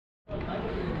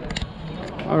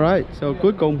Alright, so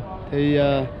cuối cùng thì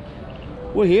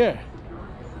we're here.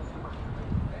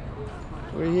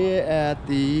 We're here at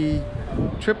the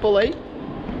AAA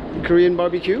Korean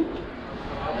barbecue,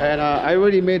 and I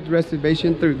already made the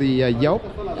reservation through the Yelp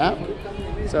app.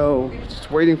 So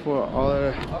just waiting for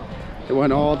they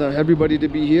want everybody to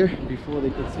be here before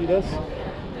they can seat us,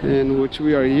 and which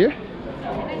we are here.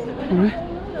 Alright.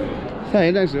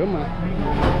 Thầy đang sửa mà.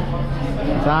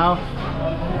 Sao?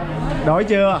 Đói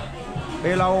chưa? Đi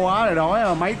lâu quá rồi, đói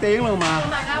rồi, mấy tiếng luôn mà.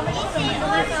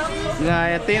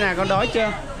 Rồi Tiên à, con đói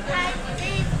chưa?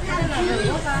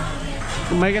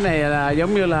 Mấy cái này là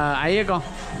giống như là ấy á con,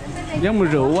 giống như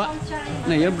rượu á,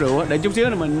 này giống rượu á. Để chút xíu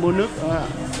là mình mua nước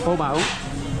cô bảo.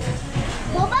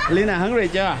 Lina hungry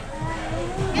chưa?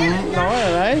 Đói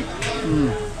rồi đấy.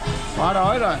 Quá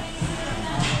đói rồi.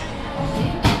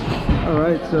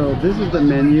 Alright, so this is the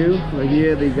menu. Right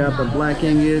here they got the Black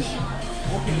Angus,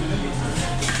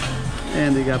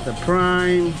 and they got the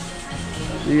prime,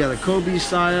 you got the Kobe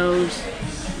styles,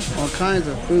 all kinds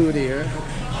of food here.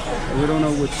 We don't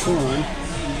know which one.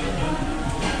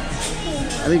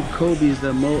 I think Kobe is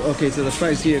the most. Okay, so the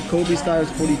price here, Kobe style is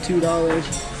 $42,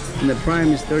 and the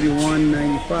prime is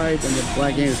 $31.95, and the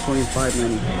Black Angus is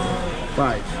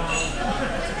 $25.95.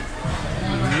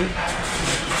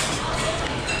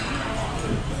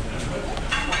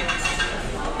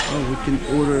 Oh, we can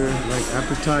order like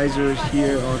appetizers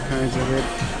here, all kinds of it.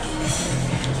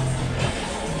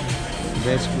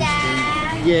 Vegetables.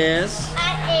 Yes. I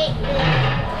ate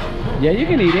it. Yeah, you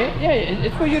can eat it. Yeah,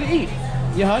 it's for you to eat.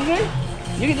 You hungry?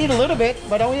 You can eat a little bit,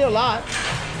 but don't eat a lot.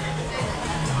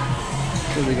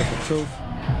 So they got the trophy.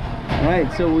 All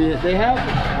right, so they have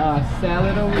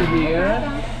salad over here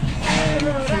and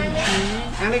kimchi.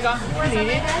 And they got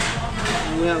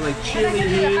we have like chili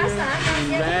here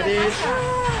and radish.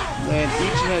 And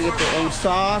each has their own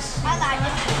sauce,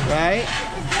 right?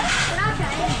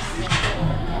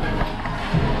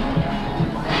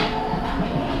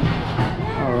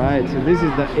 All right, so this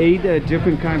is the 8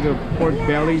 different kinds of pork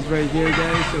bellies right here,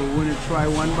 guys. So we're gonna try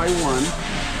one by one.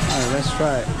 All right, let's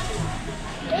try it.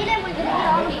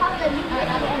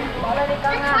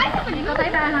 Có thấy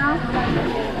ba không?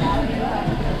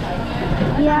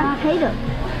 Dạ, thấy được.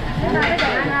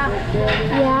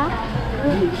 Dạ.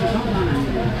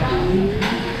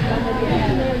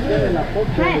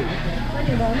 Hey.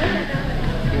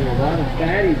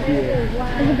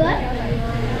 Is it good?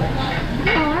 I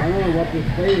don't know what the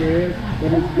flavor is,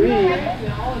 but it's green.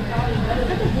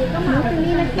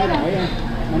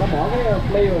 Nó bỏ cái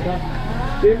flavor thôi.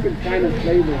 Different kind of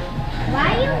flavor. Why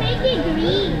you make it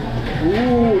green?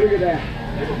 Ooh, look at that.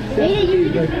 Sesame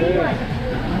right there.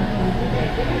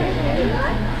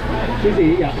 Cái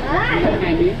gì vậy?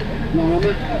 Hai miếng. Ngon lắm á.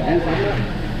 Ăn sống đó.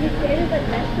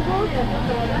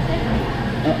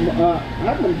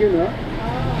 Hết mình kêu nữa.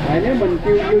 Tại nếu mình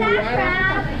kêu dư quá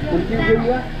đó, mình kêu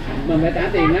dư á, mình phải trả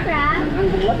tiền á. Ăn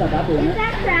không hết là trả tiền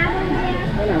á.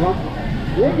 Cái nào không?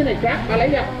 Cái này crab, ba lấy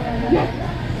ra.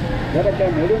 Để ta cho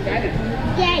mỗi đứa cái này.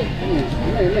 Yay.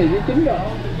 Cái này nó chín rồi.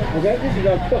 Ok, cái gì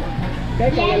rồi?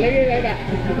 Cái còn là lấy cái này.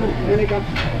 Đây đi con.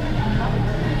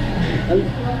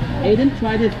 Aiden,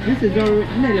 try this. This is your.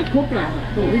 Cái này là cooked rồi.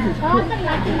 So this is cooked.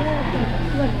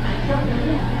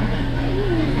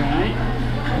 Right.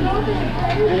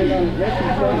 And then let's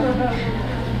try.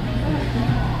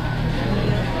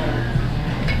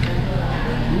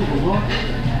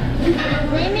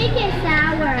 They make it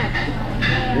sour.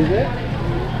 Is it?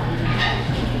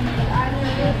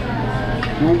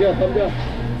 Ngon chưa? Thơm chưa?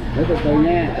 Để từ từ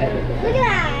nha. Look at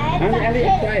that. Ăn đi,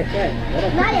 try.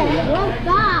 Not yet. Won't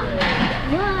stop.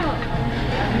 Whoa.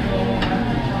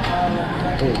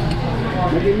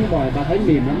 Mấy cái miếng bò bà thấy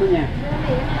mềm lắm đó nha.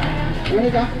 Ăn đi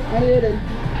con, ăn đi đi.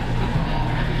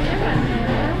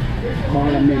 Bò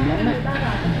là mềm lắm đó.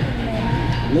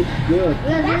 Looks good.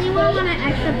 Does anyone want an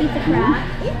extra piece of crab?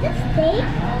 Is this steak?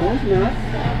 No, it's not.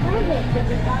 What is it?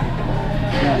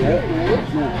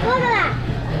 Look at that.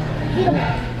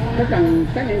 Cái cần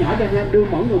cái nhỏ nhỏ cho nha, đưa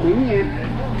mỗi người miếng nha.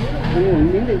 Đưa một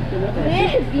miếng đi cho nó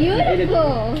đẹp.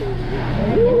 Beautiful.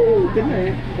 Chính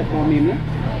rồi, thịt bò mềm lắm.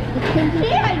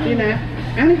 Đi nè,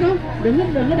 ăn đi con,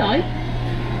 đừng có đợi.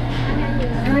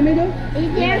 Ăn đi mấy đứa. Be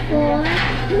careful.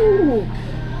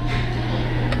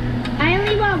 I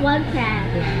only want one crab.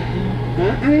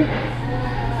 Hả? Ăn đi.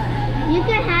 You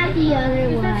can have the other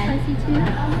one. Spicy too.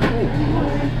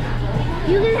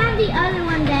 You can have the other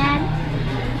one, Dad.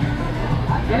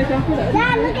 Ăn đi con, cứ đợi.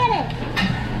 Dad, look at it.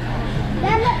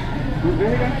 Dad, look. Ăn đi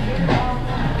con.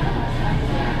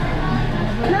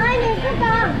 Mine is the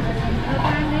dog.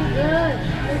 Good.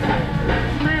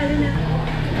 Smile, Lina.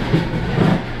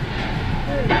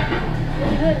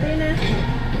 Good, Lina.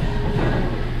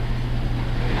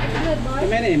 Cái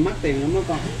mấy này mắc tiền lắm đó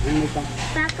con, ăn đi con.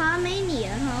 Ta có mấy nĩa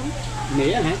không?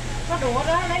 Nĩa hả? Có đũa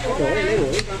đó, lấy đũa. Đũa này lấy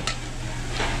đũa đi con.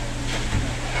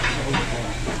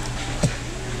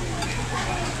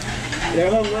 Được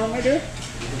không mấy đứa?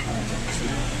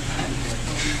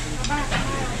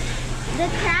 The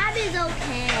crab is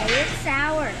okay. It's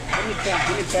sour. Let me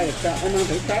try the crab. Anh ăn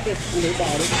thử crab đi, ăn thử bò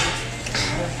đi.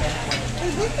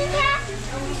 Is this the crab?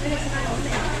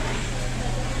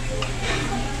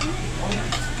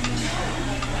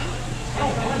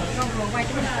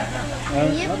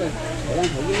 Nó đây. Để ăn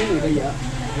thử cái miếng này bây giờ.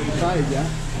 Có gì vậy?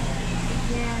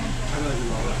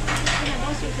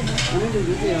 Ăn miếng gì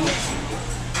gì không?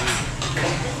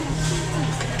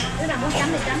 Cái nào muốn chấm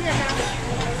thì chấm cho con.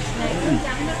 Này muốn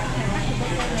chấm đó.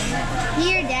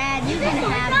 Here, Dad, you can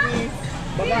have this.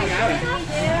 Bác có ăn áo rồi.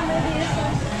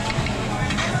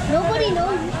 Nobody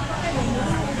knows.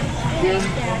 Yeah.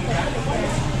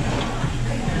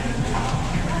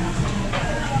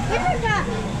 Where's the crab?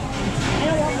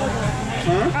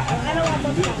 Hả?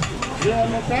 Đưa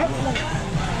một crab.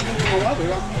 Ngon quá tụi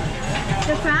con.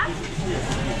 The crab?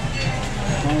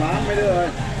 Ngon lắm mấy đứa ơi.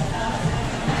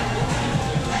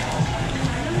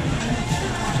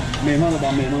 Mềm hơn là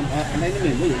bò mềm không? À, anh thấy nó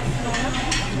mềm quá vậy.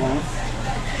 Ngon lắm.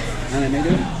 Ăn này mấy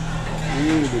đứa.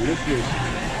 Đừng rất nhiều.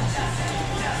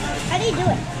 How do you do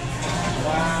it?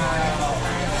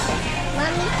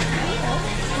 Mommy?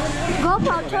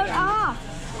 GoPro turn off.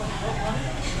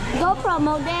 GoPro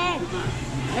màu đen.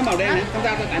 Nó màu đen này, không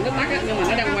sao, ảnh nó tắt á, nhưng mà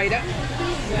nó đang quay đó.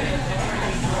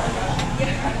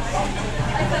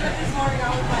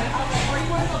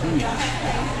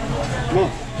 Ngon.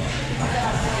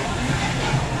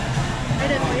 Đây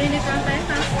đừng ngồi yên đi con té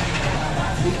không?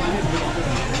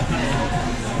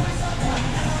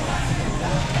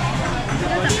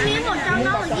 Cái miếng một trong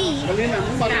nó là gì? Còn liên là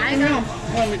muốn bao nhiêu đúng không?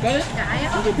 Ngon mình cưới. Cải á.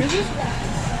 Không biết gì.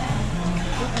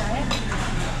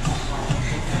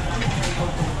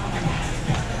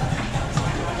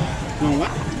 Ngon quá.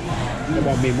 Nó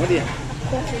bò mềm quá đi à.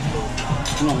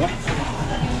 Ngon quá.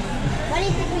 Why do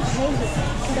you think we changed it?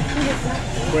 The food is not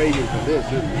Crazy for this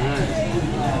is nice.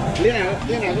 Liên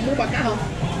nào có muốn ba cá không?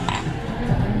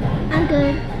 I'm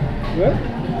good. Good.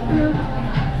 No.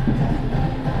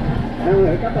 Ăn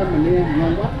thử cá tôm mình đi,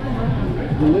 ngon quá.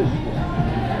 Delicious.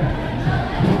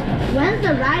 When's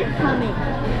the rice coming?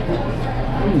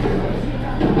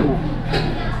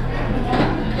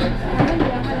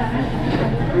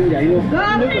 Ăn vậy luôn.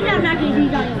 Girl, put it down after you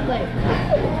eat on your plate.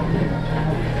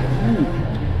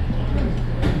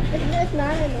 It's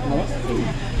not enough.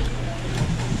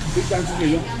 Biết ăn cái gì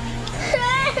luôn.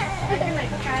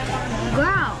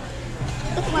 Girl.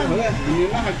 Thử đi, hình như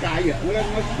nó hơi cay vậy, nó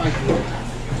spicy.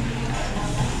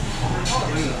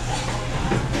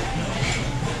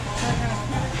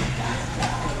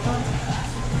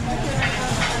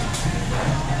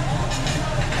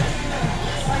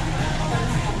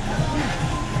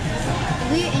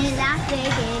 We're in Las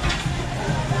Vegas.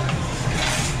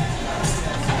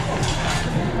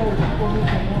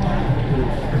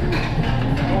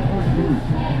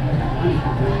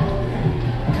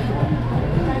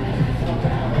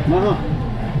 Ngon không?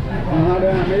 Ngon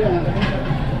đưa mấy đứa hả?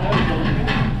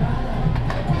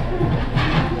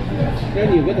 Có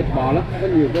nhiều cái thịt bò lắm, có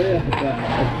nhiều cái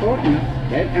thịt tốt nữa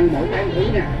để ăn mỗi cái thứ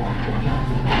nha.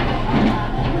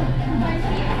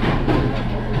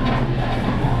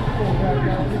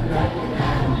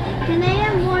 Can I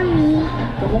have more meat?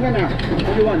 Con muốn cái nào?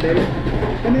 Có chú bạn để đi.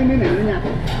 Cái miếng này nữa nha.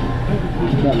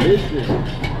 Delicious.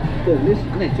 Delicious.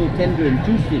 Cái này so tender and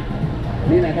juicy.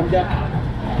 Miếng này không cho.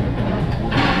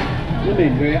 Nó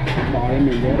mềm ghê á, bò đây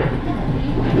mềm ghê.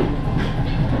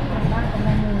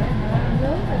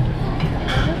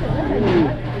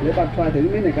 Để bạn try thử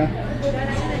miếng này coi.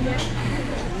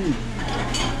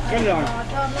 Cái rồi.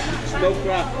 Đâu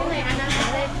crab. Cái này anh ăn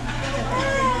thử lên.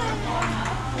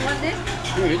 What's this?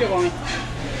 Anh nghĩ cho con đi.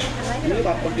 Những cái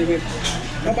bọc kìa.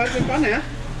 Có bán cái con này hả?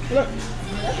 Look.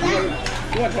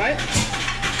 You want try it?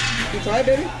 You try it,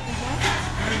 baby?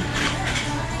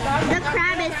 The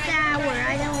crab is sour.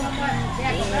 I don't want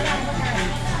it.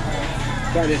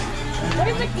 Try this. What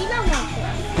if Fatima wants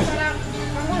it?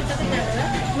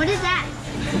 What is that?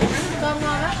 Cơm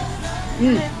ngon đó.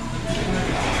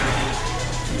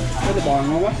 Cái thịt bò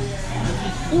ngon quá.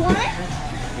 You want it?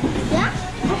 Yeah?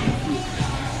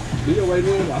 Đi cho quay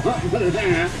luôn bỏ. Nó được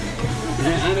ăn hả?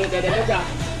 Ăn đi, đây đó cho.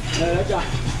 Đây đó cho.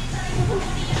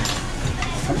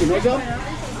 Không chịu nói sớm.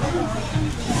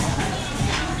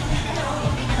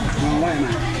 Ngon quá em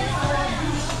à.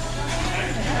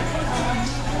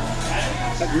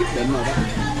 Chắc nhất định rồi đó.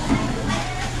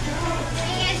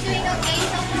 Okay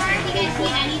so far? You guys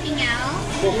need anything else?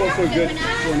 So good for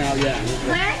now, yeah.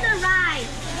 Where's the rice?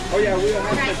 Oh yeah, we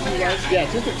have the 2 rice. Yeah,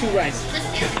 just the 2 rice.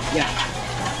 Yeah.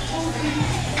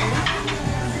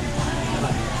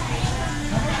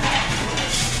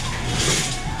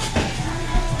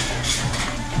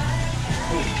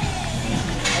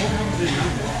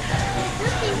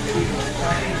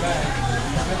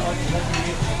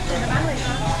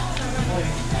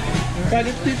 Coi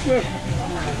đi tiếp luôn.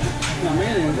 Mà mấy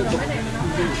này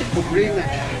cục riêng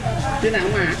này. Chứ nào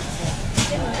không à?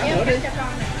 Đỡ đi.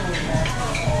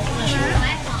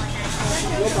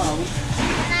 No problem.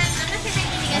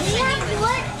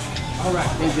 Alright,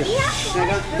 thank you.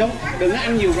 Now, đừng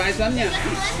ăn nhiều rice lắm nha.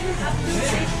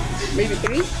 Maybe 3.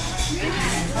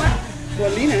 Một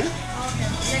lý nữa.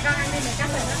 Để con ăn đi để cắt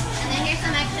rồi đó. And then here's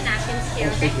some extra napkins here,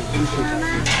 okay?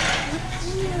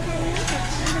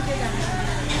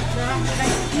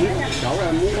 Đổ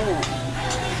ra muốn đúng không?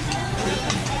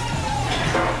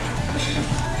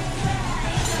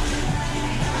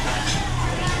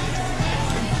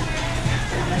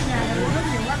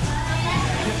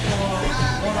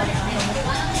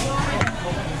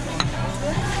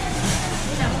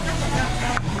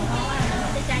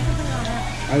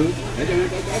 Ừ, để cho nó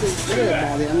có đi. Cái là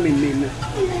bò thì ăn mềm mềm nè.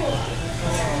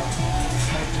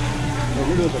 Đừng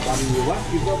có đưa vào bò nhiều quá,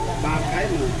 khi có 3 cái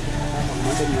mà phần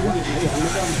mỡ nhiều quá, nãy giờ ăn nó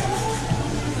có một phần.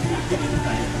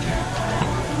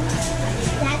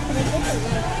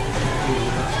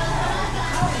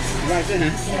 Rice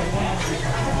hả?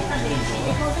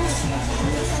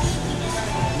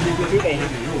 Đi cái đây hả?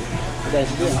 Đây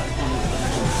chứ hả?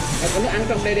 Có nước ăn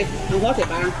trong đây đi, không hết thì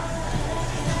ba ăn.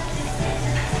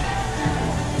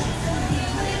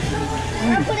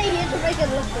 I'm putting it to make it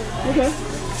look good. Okay.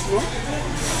 No.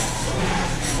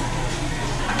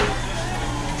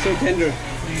 So tender.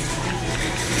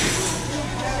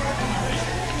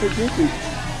 So juicy.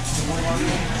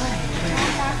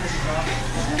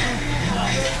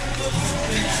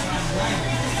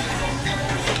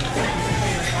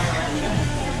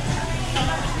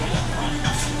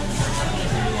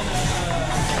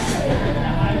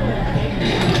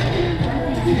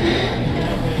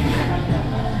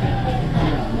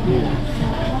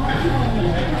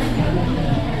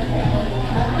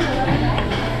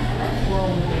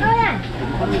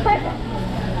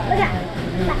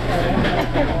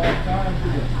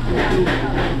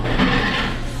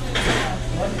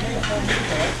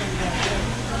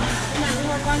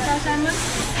 Con cho xanh á.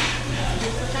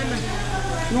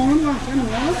 Ngon lắm con, cái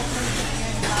mình ngon lắm.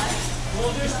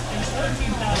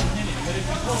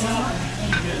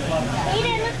 Eat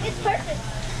it, look, it's perfect.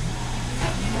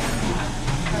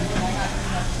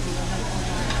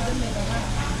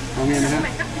 Còn nghe nè ha.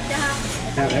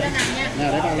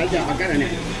 Để tao lấy cho con cái này nè.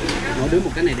 Mỗi đứa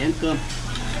một cái này để ăn cơm.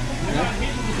 Đó.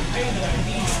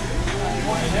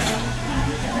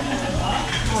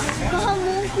 Con không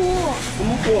muốn cua. Không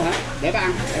muốn cua hả? Để ba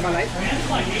ăn, để ba lấy.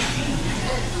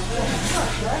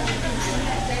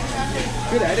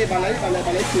 Cứ để đi, ba lấy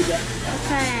cua cho.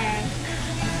 Ok.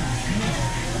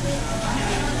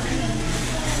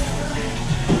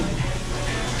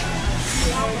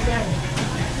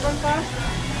 Con.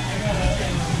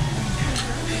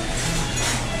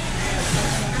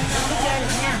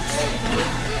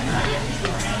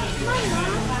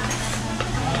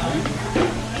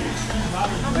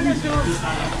 Không có lên xương,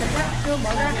 xương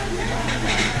bỏ ra.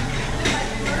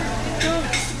 Xương.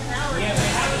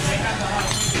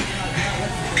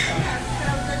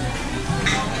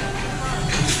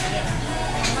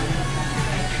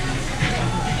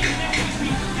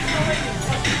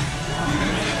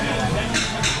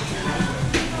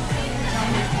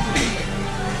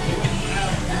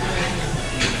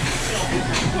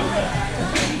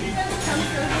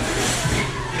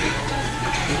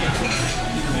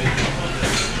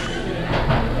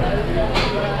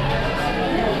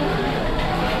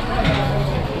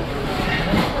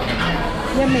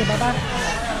 Nhân mì bà ba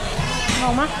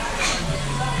ngon mắt.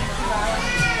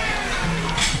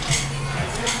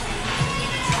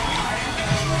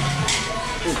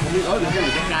 Không biết ối nữa, cái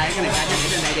này chắc cay, cái này cay chắc để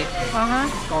lên đây đi. Còn hả?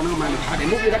 Còn nó mà mình để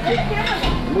múc cái đất chứ.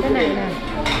 Cái này nè,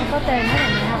 nó có tên nó là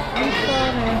nè,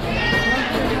 Referral nè,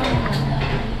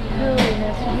 dươi nè,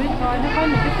 sweet coi, nó có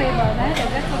một cái flavor đấy, là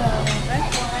Referral đấy.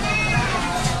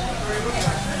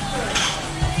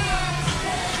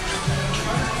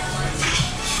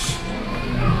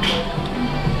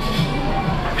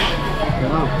 Được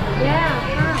không? Yeah,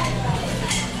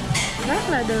 rất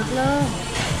là được luôn.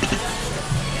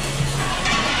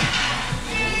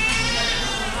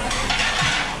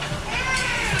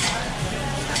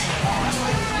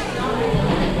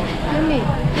 Yummy.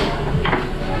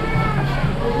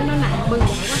 Nó nặng bừng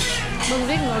bụng quá. Bừng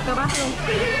riết ngồi cơ bắp luôn.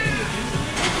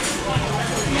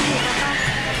 Yummy papa.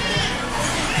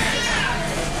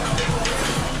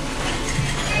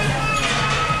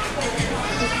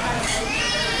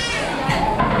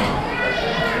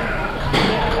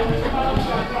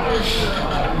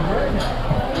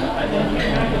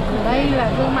 y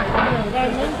là gương mặt của người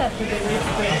đang nướng thịt.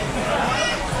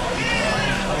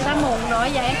 Sao muộn nổi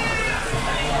vậy?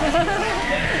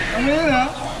 Không biết hả?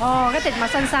 Ồ, cái thịt mà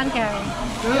xanh xanh kìa.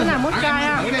 Đứa nào muốn try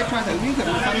không? Ở đây try thử miếng thịt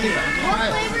mà xanh đi. What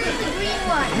flavor is the green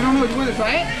one? You don't know, you want to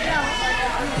try it?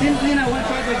 Tina, want to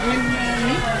try the green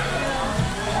meat?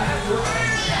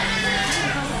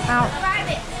 Không.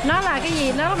 Nó là cái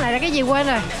gì? Nó lúc này là cái gì quên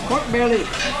rồi. Pork belly.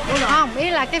 Không, ý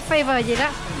là cái flavor gì đó.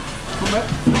 Không biết.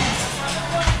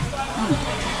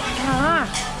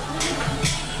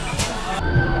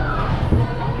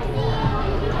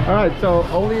 Alright, so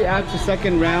only after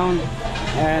second round,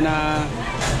 and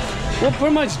we're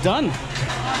pretty much done.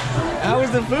 How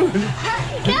was the food?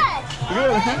 Good.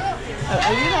 Good, huh?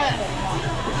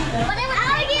 But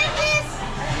I give this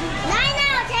 9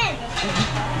 out of 10.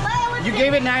 But it was You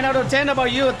gave it 9 out of 10. How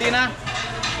about you, Tina?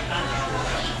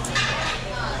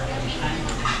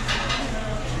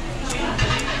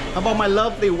 How about my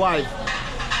lovely wife?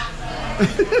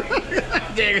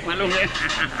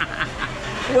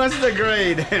 What's the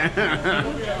grade?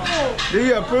 Do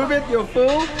you approve it? You're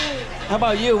full? How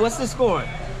about you? What's the score?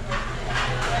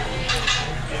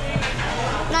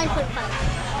 9.5.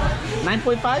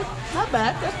 9.5? Not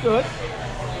bad. That's good.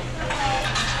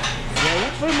 Yeah, we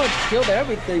pretty much killed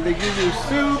everything. They give you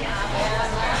soup,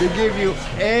 they give you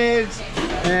eggs,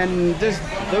 and just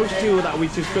those two that we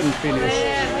just couldn't finish.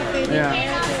 Yeah.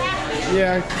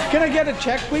 Yeah. Can I get a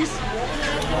check, please?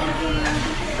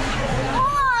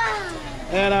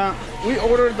 And we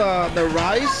ordered the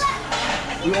rice.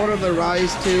 We ordered the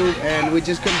rice too, and we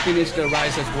just couldn't finish the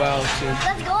rice as well too.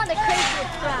 Let's go on the crazy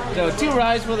ride. So 2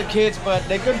 rice for the kids, but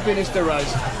they couldn't finish the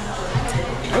rice.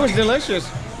 It was delicious.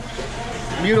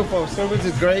 Beautiful. Service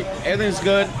is great. Everything's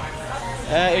good.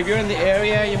 If you're in the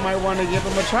area, you might want to give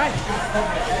them a try.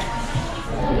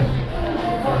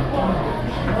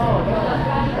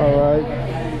 All right.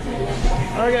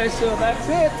 All right, guys. So that's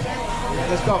it.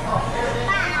 Let's go.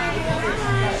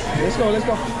 Let's go. Let's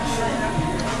go.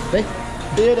 Đi,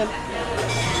 đi đến.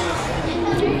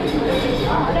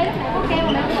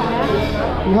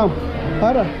 Không,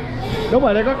 hết rồi. Đúng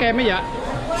rồi, đây có kem ấy dạ.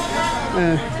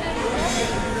 À.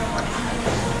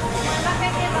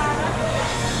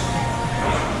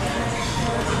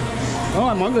 Đúng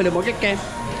rồi, mỗi người được một cái kem.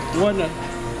 Quên rồi.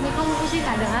 Mình không có xin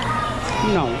lại được hả?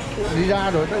 Nổ, đi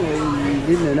ra rồi tới người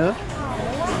đi này nữa.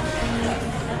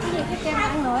 Cái gì cái kem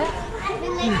ăn nữa?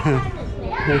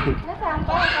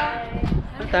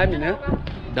 Time gì nữa?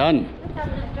 Done.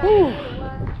 Whew.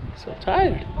 So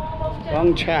tired.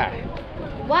 Long chat.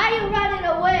 Why are you running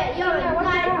away? You're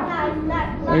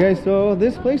Okay, so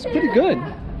this place is pretty good.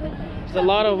 There's a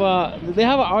lot of they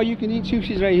have an all-you-can-eat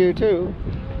sushis right here too.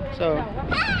 So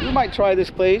we might try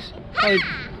this place probably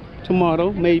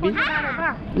tomorrow, maybe.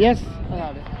 Yes.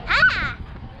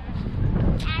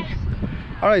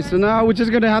 All right, so now we're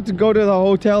just gonna have to go to the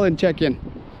hotel and check in.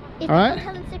 All right?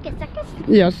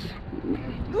 Yes.